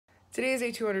Today is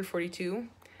day 242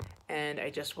 and I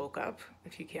just woke up,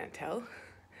 if you can't tell.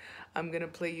 I'm gonna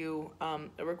play you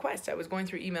a request. I was going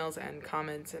through emails and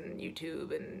comments and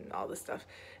YouTube and all this stuff,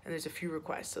 and there's a few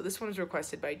requests. So this one was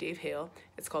requested by Dave Hale.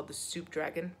 It's called The Soup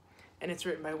Dragon, and it's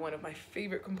written by one of my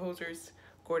favorite composers,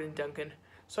 Gordon Duncan.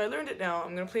 So I learned it now.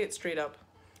 I'm gonna play it straight up,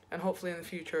 and hopefully in the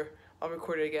future I'll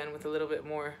record it again with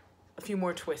a few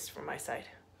more twists from my side.